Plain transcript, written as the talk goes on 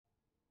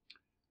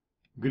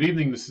Good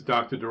evening, this is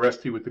Dr.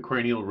 Doreste with the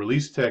Cranial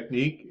Release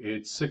Technique.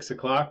 It's 6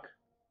 o'clock,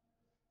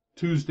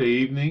 Tuesday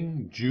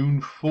evening,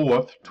 June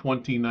 4th,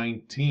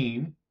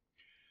 2019.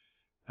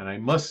 And I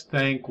must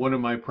thank one of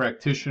my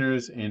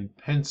practitioners in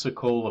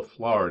Pensacola,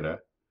 Florida,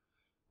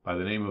 by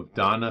the name of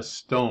Donna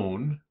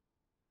Stone,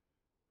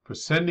 for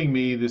sending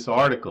me this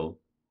article.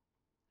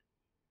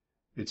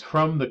 It's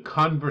from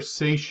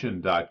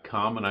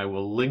theconversation.com, and I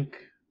will link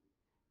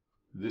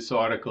this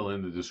article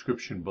in the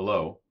description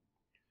below.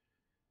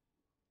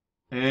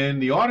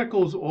 And the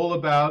article is all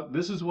about,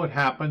 this is what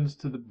happens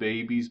to the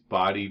baby's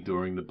body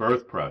during the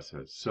birth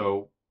process.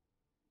 So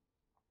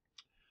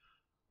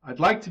I'd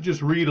like to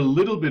just read a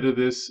little bit of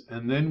this,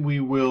 and then we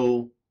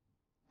will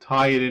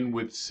tie it in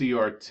with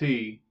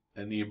CRT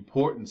and the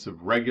importance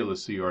of regular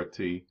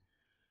CRT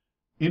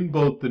in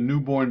both the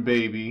newborn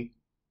baby,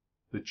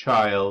 the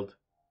child,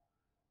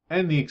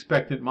 and the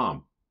expectant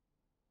mom.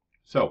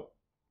 So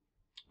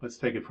let's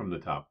take it from the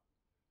top.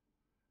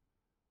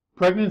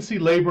 Pregnancy,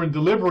 labor, and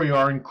delivery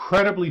are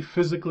incredibly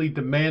physically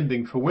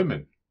demanding for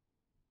women,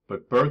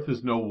 but birth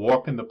is no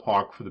walk in the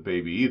park for the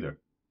baby either.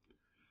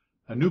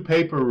 A new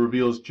paper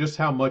reveals just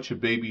how much a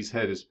baby's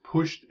head is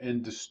pushed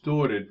and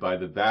distorted by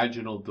the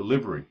vaginal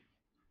delivery.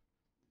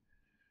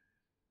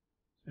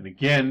 And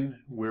again,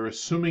 we're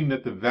assuming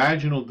that the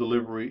vaginal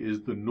delivery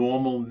is the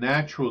normal,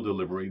 natural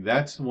delivery.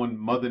 That's the one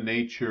Mother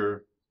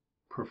Nature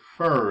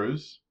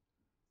prefers.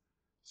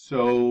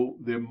 So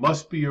there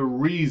must be a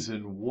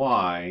reason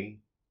why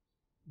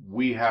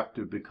we have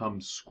to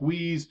become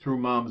squeezed through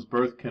mom's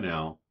birth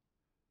canal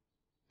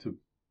to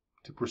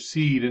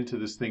proceed into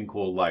this thing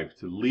called life,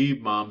 to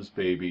leave mom's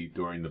baby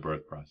during the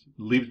birth process,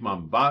 leave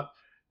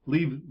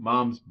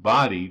mom's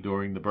body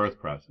during the birth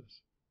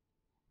process.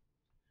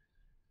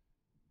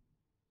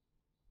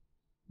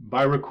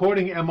 By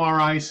recording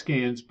MRI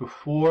scans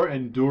before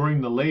and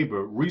during the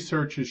labor,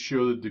 researchers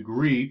show the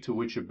degree to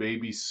which a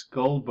baby's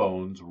skull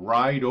bones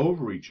ride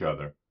over each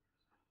other,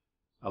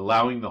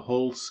 allowing the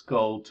whole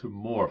skull to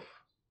morph.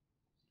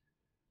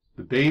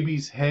 The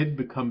baby's head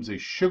becomes a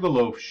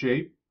sugarloaf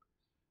shape,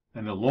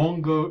 an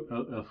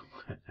elongated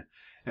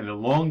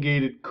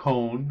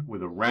cone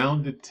with a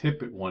rounded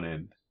tip at one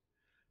end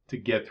to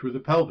get through the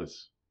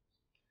pelvis.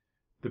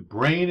 The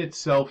brain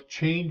itself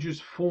changes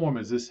form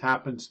as this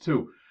happens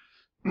too.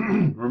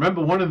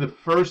 Remember, one of the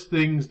first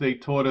things they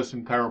taught us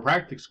in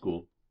chiropractic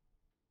school,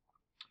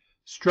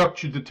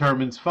 structure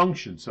determines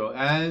function. So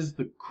as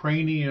the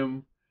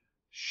cranium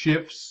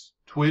shifts,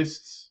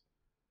 twists,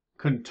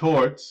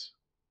 contorts,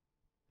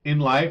 in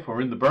life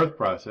or in the birth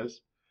process,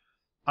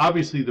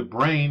 obviously the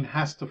brain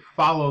has to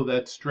follow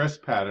that stress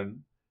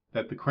pattern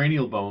that the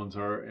cranial bones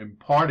are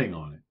imparting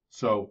on it.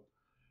 So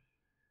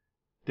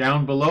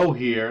down below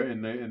here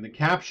in the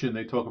caption,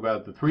 they talk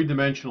about the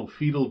three-dimensional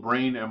fetal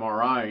brain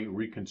MRI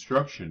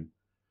reconstruction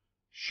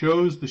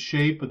shows the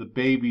shape of the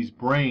baby's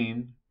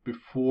brain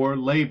before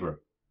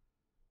labor,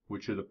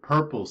 which are the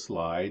purple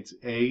slides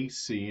A,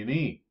 C, and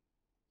E.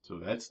 So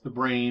that's the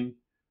brain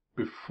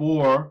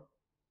before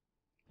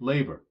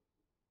labor.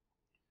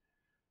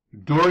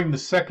 During the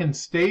second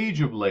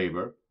stage of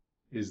labor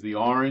is the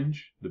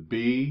orange, the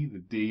B, the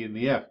D, and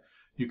the F.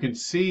 You can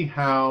see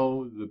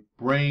how the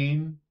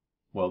brain,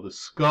 well, the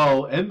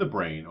skull and the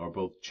brain are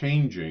both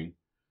changing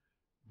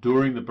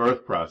during the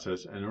birth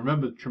process. And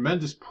remember,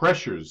 tremendous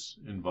pressures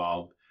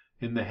involved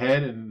in the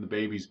head and in the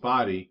baby's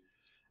body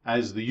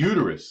as the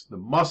uterus, the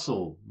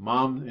muscle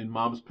in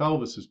mom's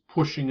pelvis, is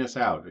pushing us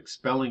out,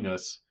 expelling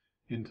us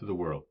into the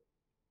world.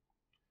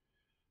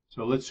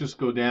 So let's just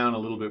go down a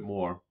little bit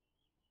more.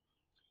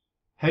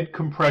 Head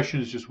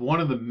compression is just one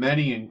of the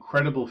many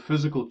incredible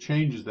physical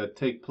changes that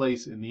take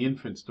place in the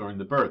infants during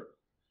the birth.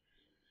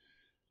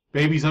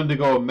 Babies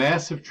undergo a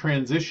massive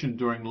transition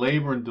during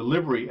labor and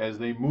delivery as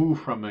they move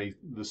from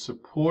the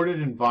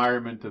supported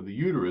environment of the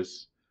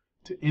uterus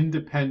to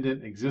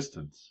independent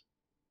existence.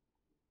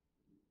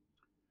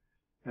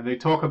 And they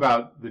talk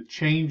about the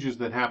changes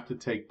that have to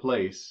take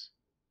place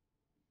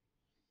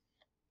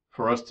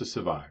for us to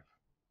survive.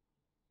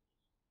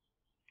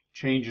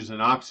 Changes in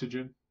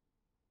oxygen.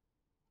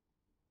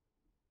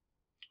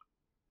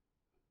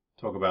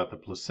 Talk about the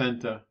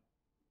placenta.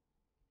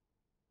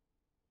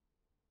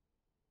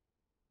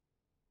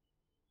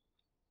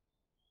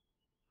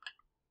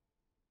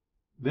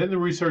 Then the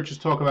researchers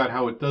talk about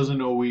how it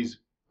doesn't always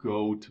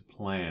go to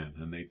plan,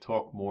 and they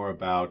talk more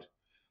about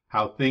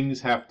how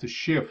things have to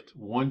shift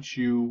once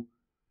you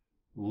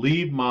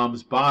leave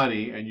mom's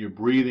body and you're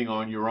breathing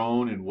on your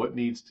own and what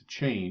needs to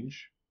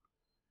change.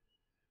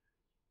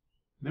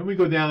 Then we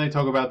go down, they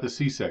talk about the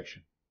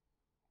C-section.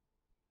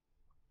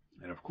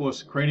 And of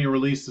course, cranial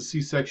release, the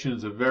C-section,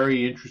 is a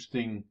very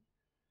interesting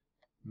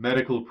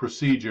medical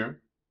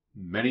procedure,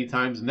 many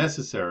times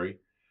necessary,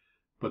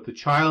 but the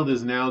child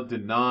is now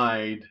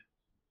denied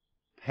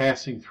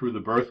passing through the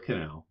birth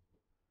canal.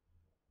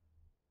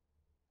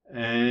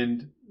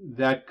 And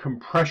that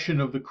compression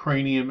of the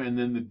cranium and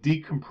then the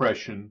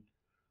decompression,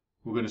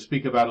 we're going to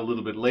speak about a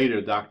little bit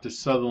later, Dr.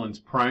 Sutherland's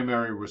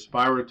primary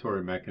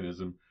respiratory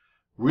mechanism,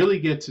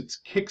 really gets its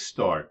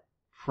kickstart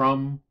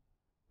from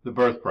the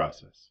birth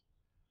process,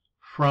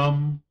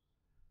 from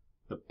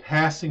the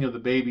passing of the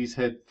baby's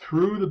head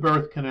through the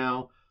birth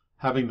canal,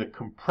 having the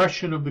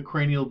compression of the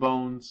cranial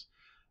bones,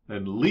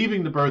 then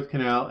leaving the birth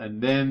canal,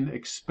 and then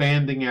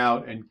expanding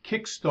out and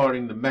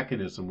kick-starting the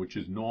mechanism, which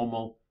is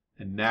normal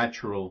and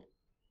natural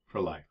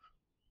for life.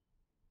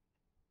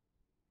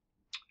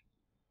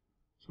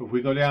 So if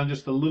we go down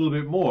just a little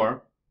bit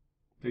more,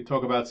 they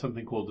talk about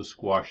something called the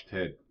squashed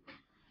head.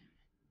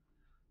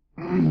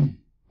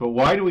 But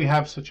why do we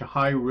have such a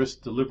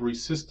high-risk delivery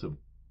system?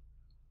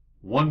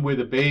 One where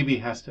the baby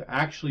has to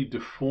actually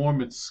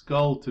deform its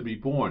skull to be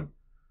born.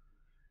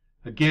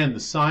 Again, the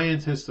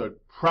scientists are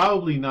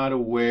probably not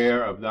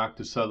aware of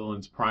Dr.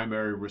 Sutherland's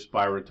primary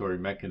respiratory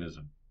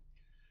mechanism.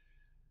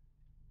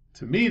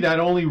 To me,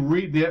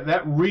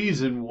 that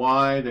reason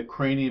why the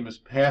cranium is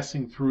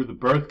passing through the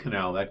birth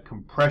canal, that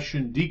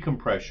compression,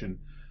 decompression,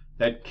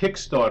 that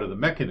kickstart of the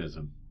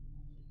mechanism,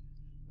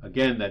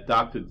 again, that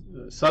Dr.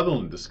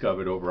 Sutherland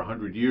discovered over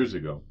 100 years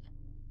ago.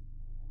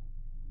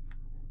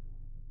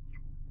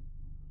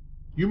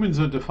 Humans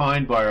are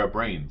defined by our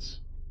brains.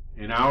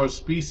 In our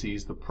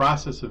species, the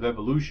process of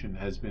evolution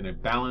has been a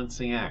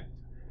balancing act,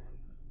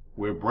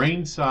 where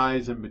brain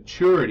size and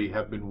maturity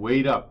have been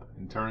weighed up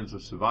in terms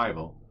of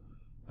survival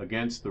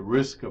against the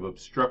risk of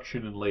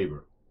obstruction and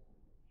labor.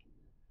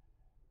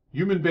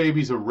 Human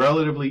babies are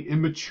relatively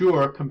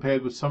immature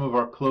compared with some of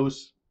our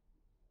close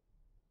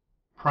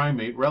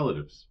primate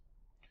relatives,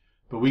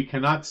 but we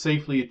cannot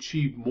safely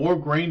achieve more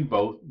brain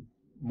growth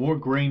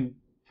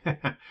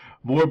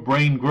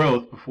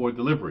before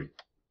delivery.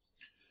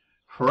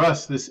 For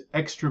us, this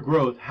extra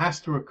growth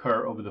has to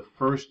occur over the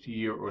first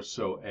year or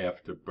so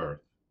after birth.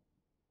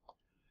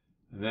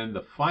 And then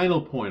the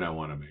final point I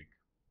want to make.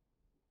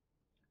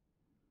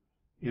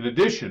 In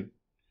addition,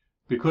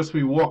 because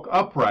we walk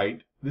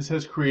upright, this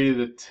has created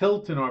a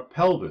tilt in our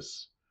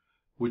pelvis,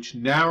 which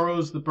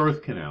narrows the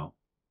birth canal,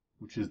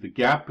 which is the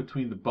gap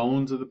between the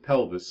bones of the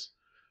pelvis,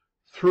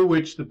 through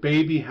which the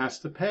baby has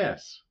to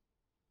pass.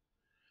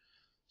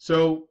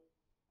 So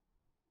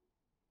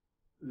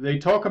they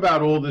talk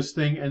about all this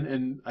thing,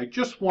 and I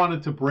just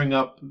wanted to bring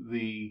up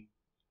the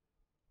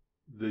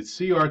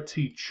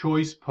CRT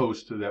choice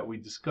poster that we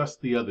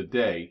discussed the other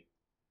day,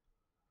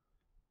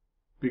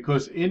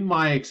 because in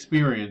my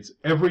experience,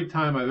 every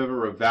time I've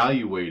ever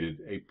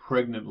evaluated a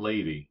pregnant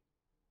lady,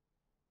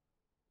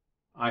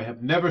 I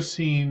have never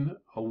seen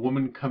a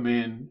woman come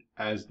in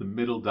as the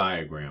middle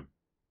diagram.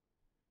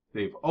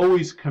 They've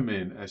always come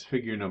in as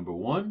figure number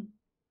 1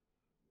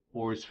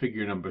 or as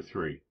figure number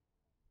 3.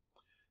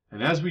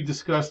 And as we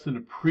discussed in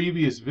a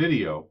previous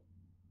video,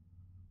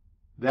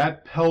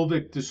 that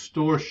pelvic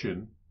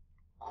distortion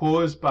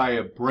caused by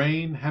a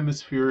brain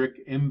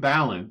hemispheric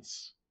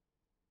imbalance.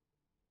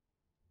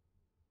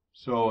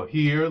 So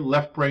here,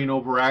 left brain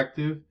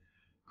overactive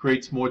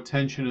creates more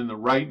tension in the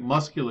right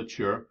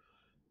musculature.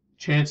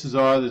 Chances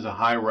are there's a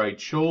high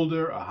right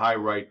shoulder, a high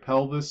right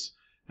pelvis,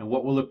 and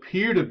what will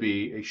appear to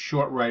be a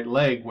short right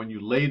leg when you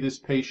lay this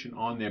patient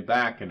on their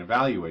back and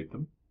evaluate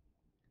them.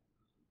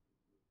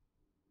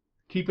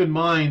 Keep in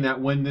mind that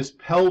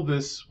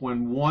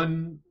when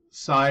one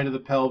side of the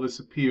pelvis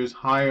appears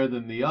higher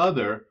than the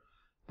other,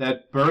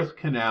 that birth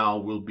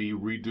canal will be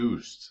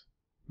reduced,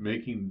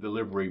 making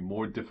delivery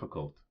more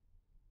difficult.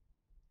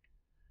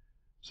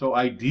 So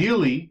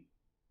ideally,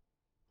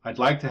 I'd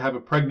like to have a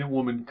pregnant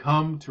woman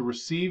come to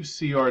receive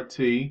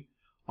CRT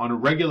on a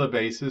regular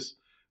basis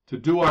to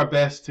do our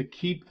best to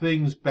keep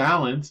things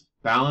balanced,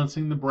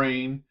 balancing the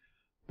brain,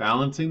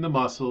 balancing the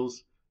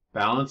muscles,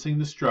 balancing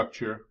the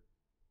structure,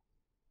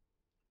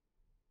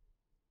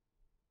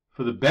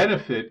 for the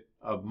benefit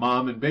of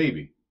mom and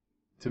baby,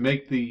 to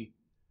make the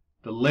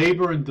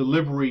labor and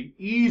delivery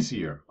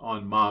easier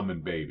on mom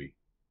and baby.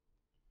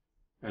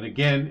 And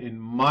again, in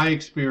my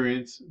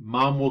experience,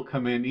 mom will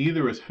come in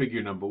either as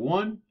figure number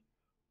 1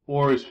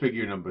 or as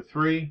figure number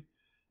 3,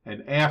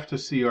 and after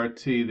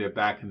CRT, they're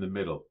back in the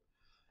middle.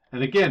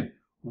 And again,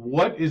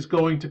 what is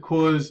going to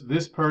cause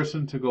this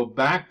person to go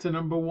back to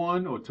number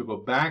 1 or to go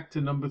back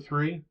to number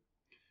 3?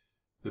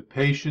 The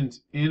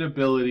patient's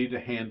inability to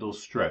handle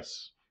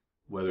stress,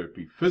 whether it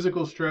be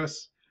physical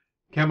stress,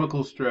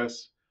 chemical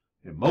stress,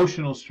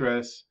 emotional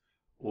stress,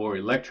 or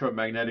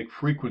electromagnetic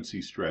frequency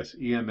stress,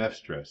 EMF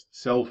stress,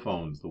 cell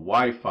phones, the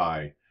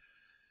Wi-Fi,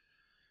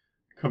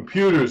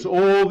 computers,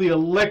 all the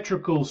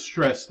electrical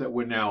stress that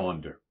we're now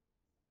under.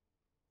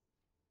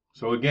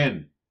 So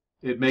again,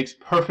 it makes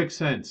perfect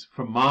sense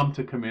for mom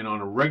to come in on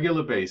a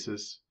regular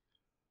basis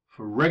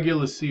for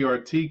regular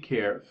CRT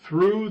care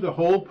through the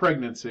whole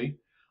pregnancy,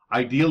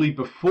 ideally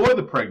before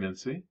the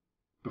pregnancy,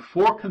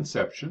 before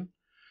conception.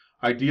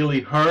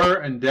 Ideally, her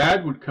and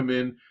dad would come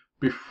in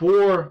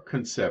before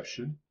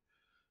conception,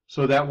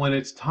 so that when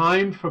it's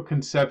time for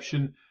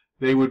conception,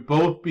 they would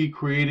both be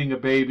creating a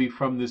baby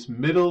from this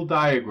middle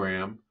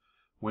diagram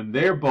when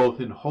they're both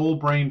in whole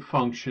brain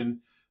function,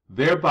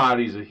 their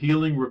bodies are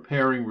healing,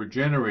 repairing,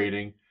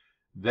 regenerating.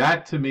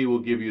 That, to me, will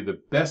give you the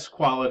best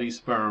quality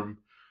sperm,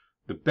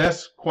 the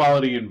best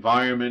quality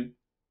environment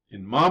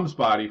in mom's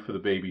body for the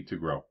baby to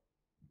grow.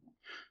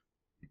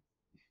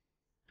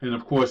 And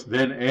of course,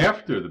 then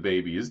after the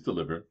baby is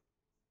delivered,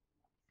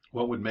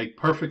 what would make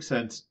perfect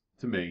sense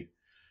to me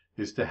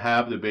is to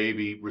have the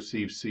baby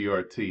receive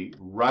CRT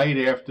right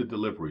after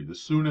delivery. The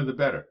sooner the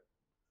better.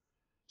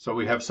 So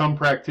we have some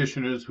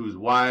practitioners whose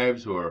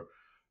wives or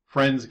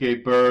friends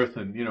gave birth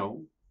and,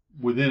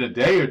 within a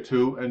day or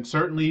two, and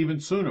certainly even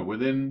sooner,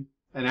 within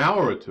an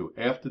hour or two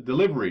after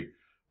delivery,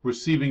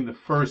 receiving the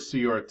first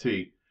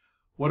CRT.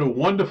 What a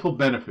wonderful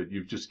benefit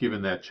you've just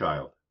given that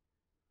child.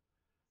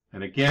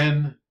 And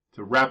again,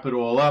 to wrap it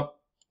all up,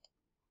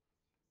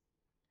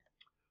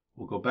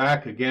 we'll go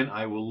back. Again,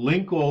 I will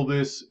link all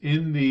this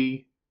in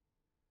the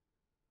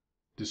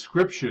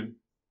description,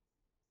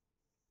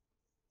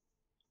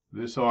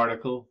 this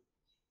article,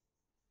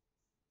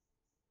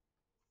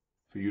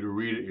 for you to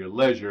read at your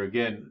leisure.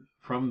 Again,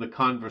 from the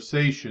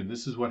conversation,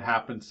 this is what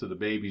happens to the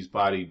baby's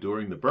body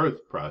during the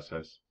birth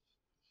process.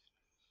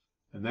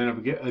 And then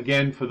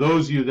again, for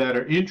those of you that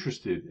are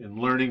interested in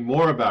learning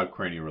more about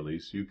cranial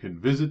release, you can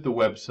visit the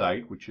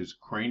website, which is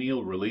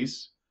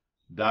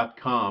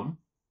cranialrelease.com.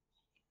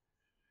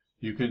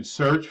 You can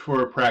search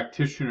for a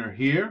practitioner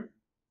here.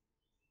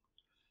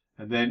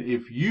 And then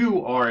if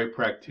you are a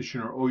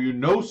practitioner or you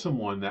know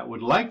someone that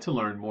would like to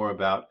learn more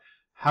about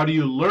how do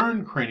you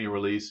learn cranial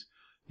release,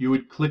 you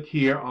would click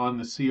here on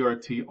the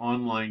CRT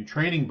online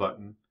training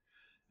button,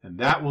 and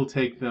that will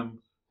take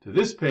them to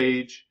this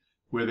page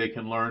where they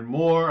can learn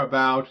more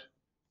about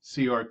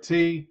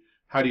CRT.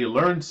 How do you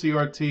learn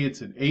CRT? It's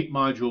an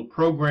 8-module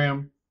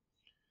program.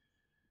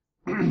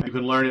 You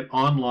can learn it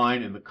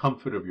online in the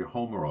comfort of your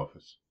home or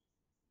office.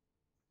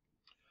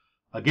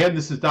 Again,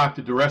 this is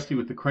Dr. Doreste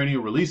with the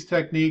cranial release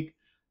technique.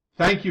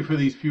 Thank you for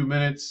these few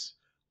minutes.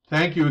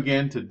 Thank you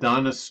again to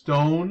Donna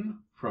Stone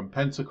from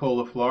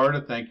Pensacola,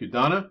 Florida. Thank you,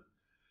 Donna.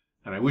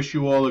 And I wish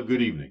you all a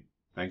good evening.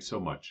 Thanks so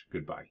much.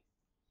 Goodbye.